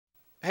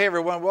Hey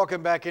everyone,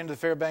 welcome back into the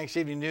Fairbanks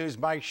Evening News.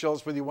 Mike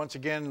Schultz with you once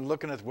again,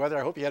 looking at the weather.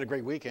 I hope you had a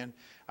great weekend.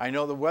 I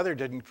know the weather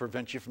didn't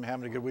prevent you from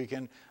having a good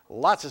weekend.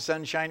 Lots of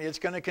sunshine. It's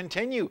going to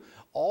continue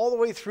all the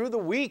way through the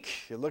week.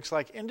 It looks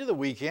like into the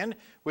weekend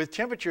with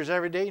temperatures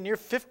every day near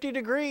 50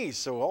 degrees.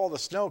 So all the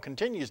snow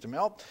continues to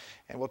melt.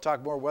 And we'll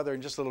talk more weather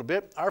in just a little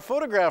bit. Our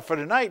photograph for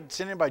tonight,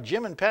 sent in by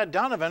Jim and Pat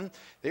Donovan,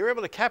 they were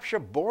able to capture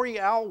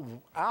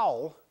boreal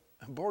owl,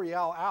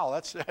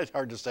 that's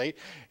hard to say.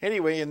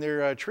 Anyway, in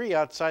their tree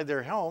outside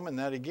their home, and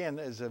that again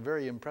is a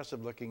very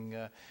impressive looking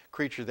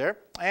creature there.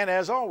 And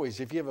as always,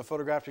 if you have a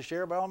photograph to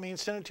share, by all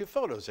means send it to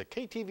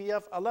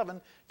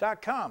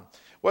photos@ktvf11.com.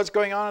 What's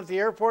going on at the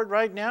airport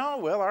right now?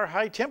 Well, our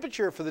high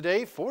temperature for the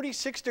day,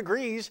 46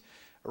 degrees.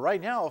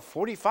 Right now,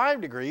 45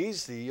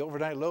 degrees. The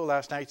overnight low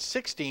last night,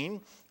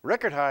 16.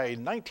 Record high,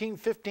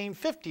 1915,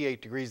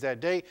 58 degrees that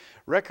day.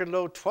 Record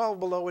low, 12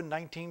 below in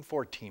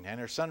 1914. And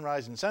our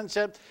sunrise and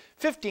sunset,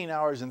 15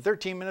 hours and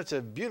 13 minutes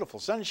of beautiful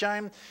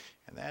sunshine.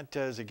 And that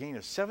is a gain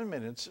of 7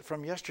 minutes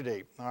from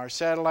yesterday. Our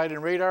satellite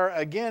and radar,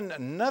 again,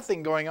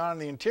 nothing going on in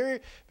the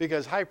interior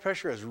because high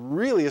pressure has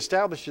really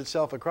established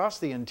itself across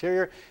the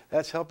interior.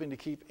 That's helping to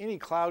keep any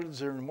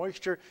clouds or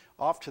moisture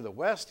off to the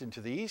west and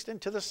to the east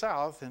and to the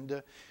south.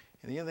 And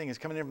the other thing is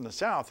coming in from the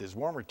south is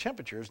warmer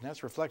temperatures, and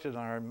that's reflected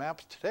on our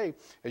maps today.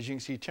 As you can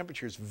see,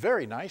 temperatures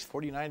very nice,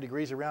 49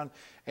 degrees around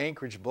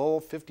Anchorage Bowl,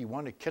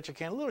 51 at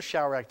Ketchikan. A little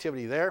shower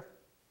activity there.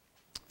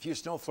 A few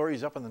snow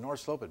flurries up on the north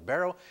slope at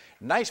Barrow.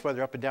 Nice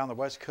weather up and down the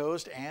west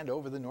coast and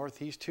over the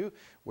northeast too,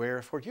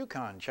 where Fort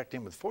Yukon checked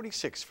in with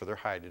 46 for their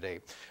high today.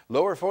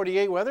 Lower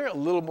 48 weather, a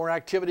little more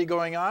activity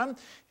going on.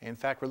 In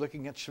fact, we're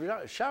looking at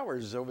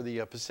showers over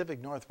the Pacific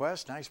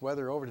Northwest. Nice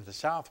weather over to the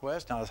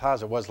southwest, not as hot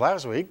as it was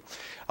last week.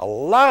 A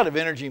lot of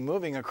energy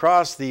moving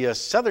across the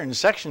southern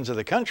sections of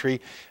the country,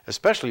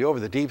 especially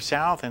over the deep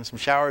south, and some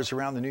showers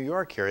around the New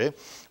York area.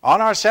 On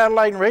our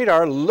satellite and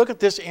radar, look at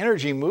this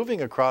energy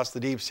moving across the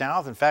deep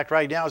south. In fact,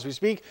 right now as we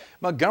speak,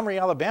 Montgomery,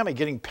 Alabama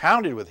getting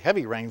pounded with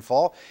heavy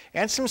rainfall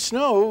and some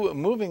snow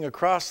moving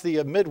across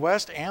the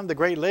Midwest and the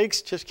Great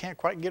Lakes. Just can't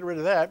quite get rid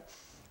of that.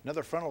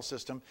 Another frontal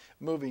system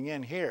moving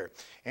in here.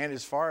 And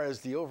as far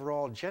as the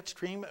overall jet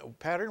stream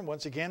pattern,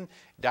 once again,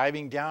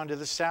 diving down to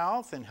the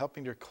south and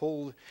helping to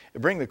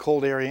bring the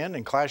cold air in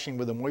and clashing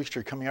with the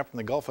moisture coming up from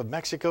the Gulf of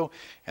Mexico.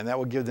 And that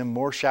will give them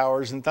more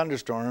showers and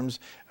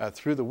thunderstorms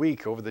through the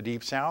week over the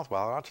deep south,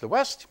 while out to the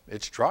west,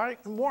 it's dry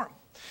and warm.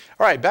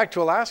 All right, back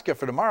to Alaska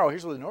for tomorrow.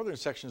 Here's what the northern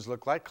sections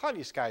look like.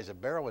 Cloudy skies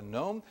at Barrow and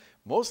Nome,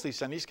 mostly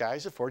sunny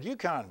skies at Fort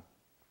Yukon.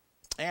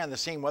 And the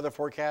same weather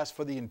forecast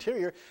for the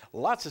interior.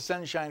 Lots of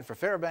sunshine for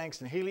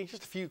Fairbanks and Healy,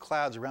 just a few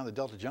clouds around the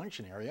Delta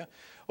Junction area.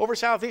 Over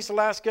southeast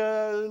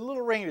Alaska, a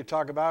little rain to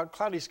talk about.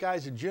 Cloudy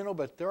skies in Juneau,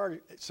 but there are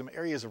some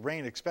areas of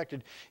rain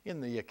expected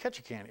in the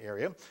Ketchikan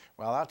area.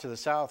 While out to the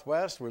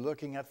southwest, we're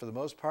looking at, for the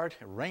most part,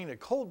 rain at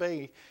Cold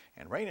Bay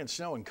and rain and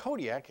snow in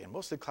Kodiak, and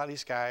mostly cloudy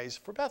skies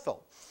for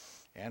Bethel.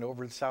 And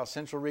over the south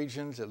central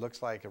regions, it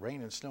looks like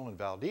rain and snow in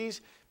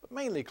Valdez, but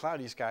mainly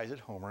cloudy skies at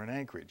Homer and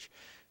Anchorage.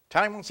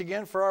 Time once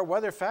again for our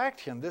weather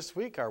fact, and this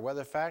week our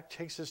weather fact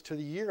takes us to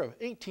the year of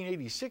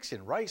 1886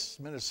 in Rice,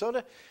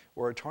 Minnesota,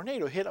 where a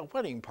tornado hit a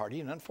wedding party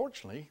and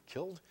unfortunately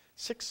killed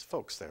 6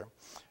 folks there.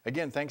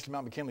 Again, thanks to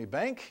Mount McKinley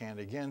Bank, and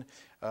again,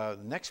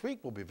 next week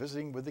we'll be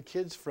visiting with the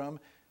kids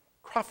from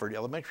Crawford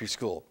Elementary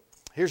School.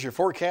 Here's your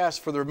forecast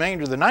for the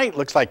remainder of the night.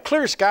 Looks like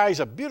clear skies,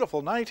 a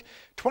beautiful night,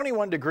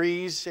 21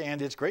 degrees,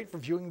 and it's great for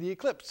viewing the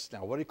eclipse.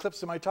 Now, what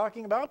eclipse am I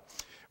talking about?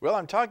 Well,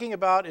 I'm talking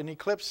about an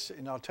eclipse,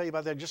 and I'll tell you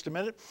about that in just a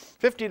minute.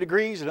 50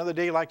 degrees, another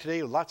day like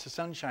today, lots of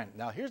sunshine.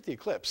 Now, here's the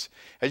eclipse.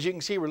 As you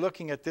can see, we're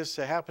looking at this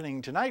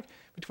happening tonight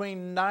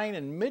between 9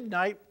 and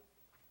midnight,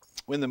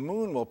 when the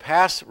moon will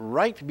pass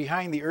right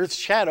behind the Earth's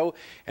shadow,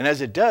 and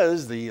as it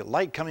does, the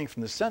light coming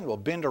from the sun will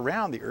bend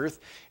around the Earth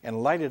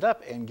and light it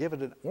up and give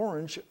it an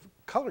orange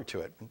color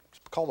to it. It's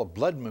called a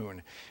blood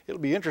moon.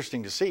 It'll be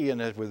interesting to see, and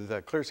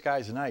with clear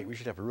skies tonight, we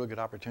should have a real good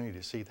opportunity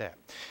to see that.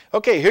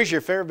 Okay, here's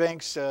your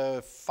Fairbanks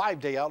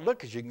 5-day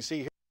outlook. As you can see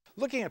here,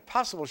 looking at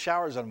possible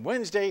showers on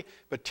Wednesday,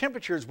 but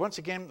temperatures once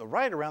again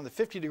right around the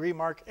 50-degree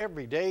mark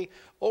every day.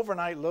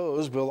 Overnight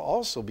lows will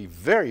also be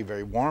very,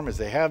 very warm, as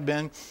they have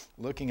been.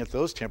 Looking at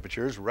those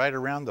temperatures right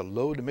around the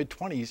low to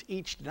mid-20s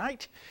each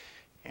night.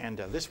 And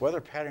this weather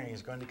pattern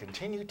is going to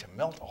continue to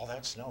melt all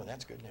that snow, and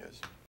that's good news.